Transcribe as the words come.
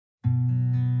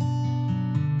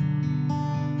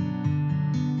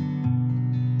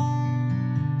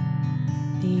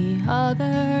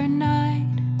other night,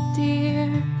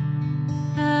 dear,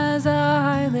 as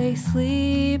I lay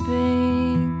sleeping,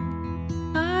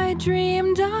 I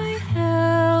dreamed I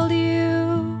held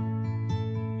you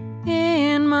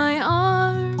in my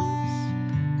arms.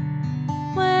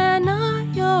 When I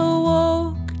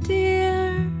awoke,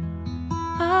 dear,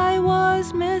 I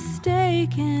was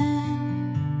mistaken,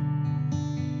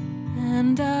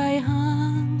 and I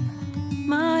hung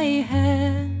my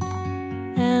head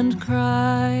and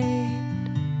cried.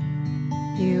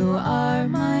 You are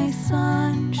my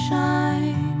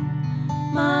sunshine,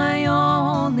 my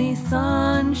only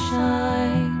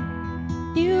sunshine.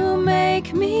 You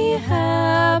make me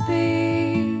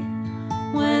happy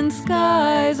when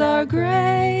skies are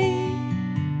gray.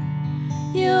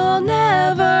 You'll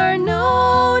never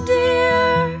know,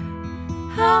 dear,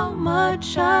 how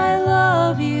much I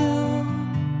love you.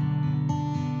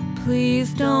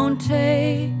 Please don't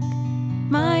take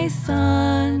my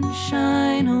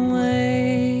sunshine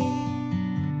away.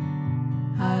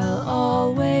 I'll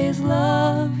always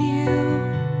love you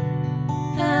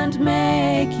and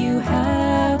make you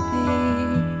happy.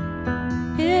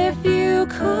 If you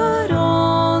could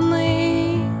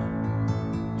only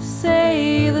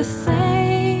say the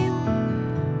same.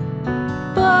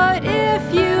 But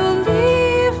if you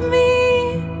leave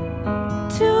me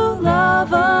to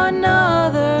love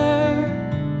another,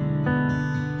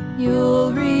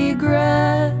 you'll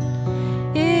regret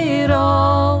it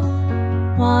all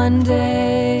one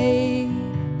day.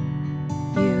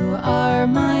 You are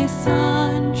my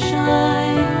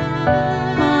sunshine,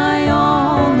 my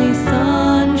only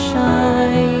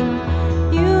sunshine.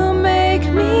 You make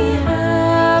me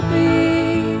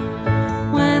happy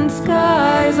when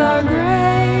skies are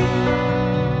gray.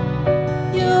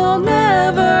 You'll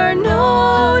never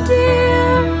know,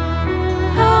 dear,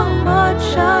 how much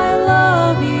I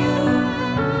love you.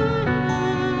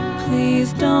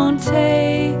 Please don't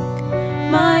take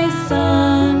my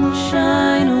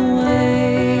sunshine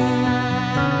away.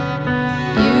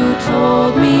 You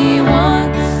told me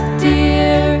once,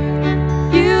 dear,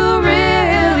 you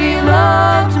really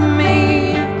loved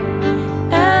me,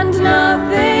 and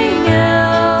nothing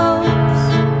else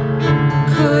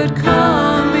could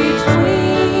come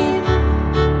between.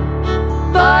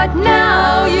 But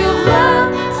now you've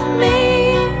left me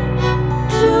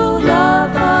to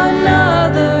love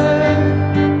another.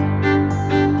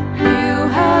 You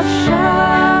have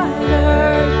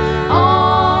shattered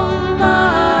all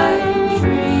my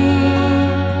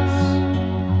dreams.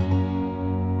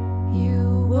 You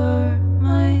were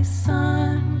my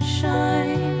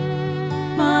sunshine,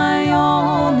 my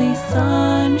only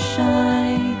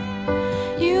sunshine.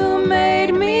 You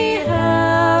made me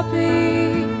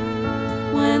happy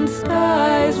when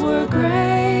skies were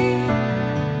gray.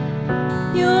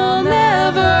 You'll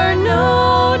never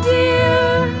know,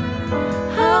 dear,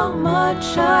 how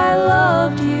much I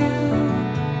loved you.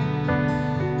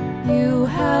 You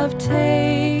have taken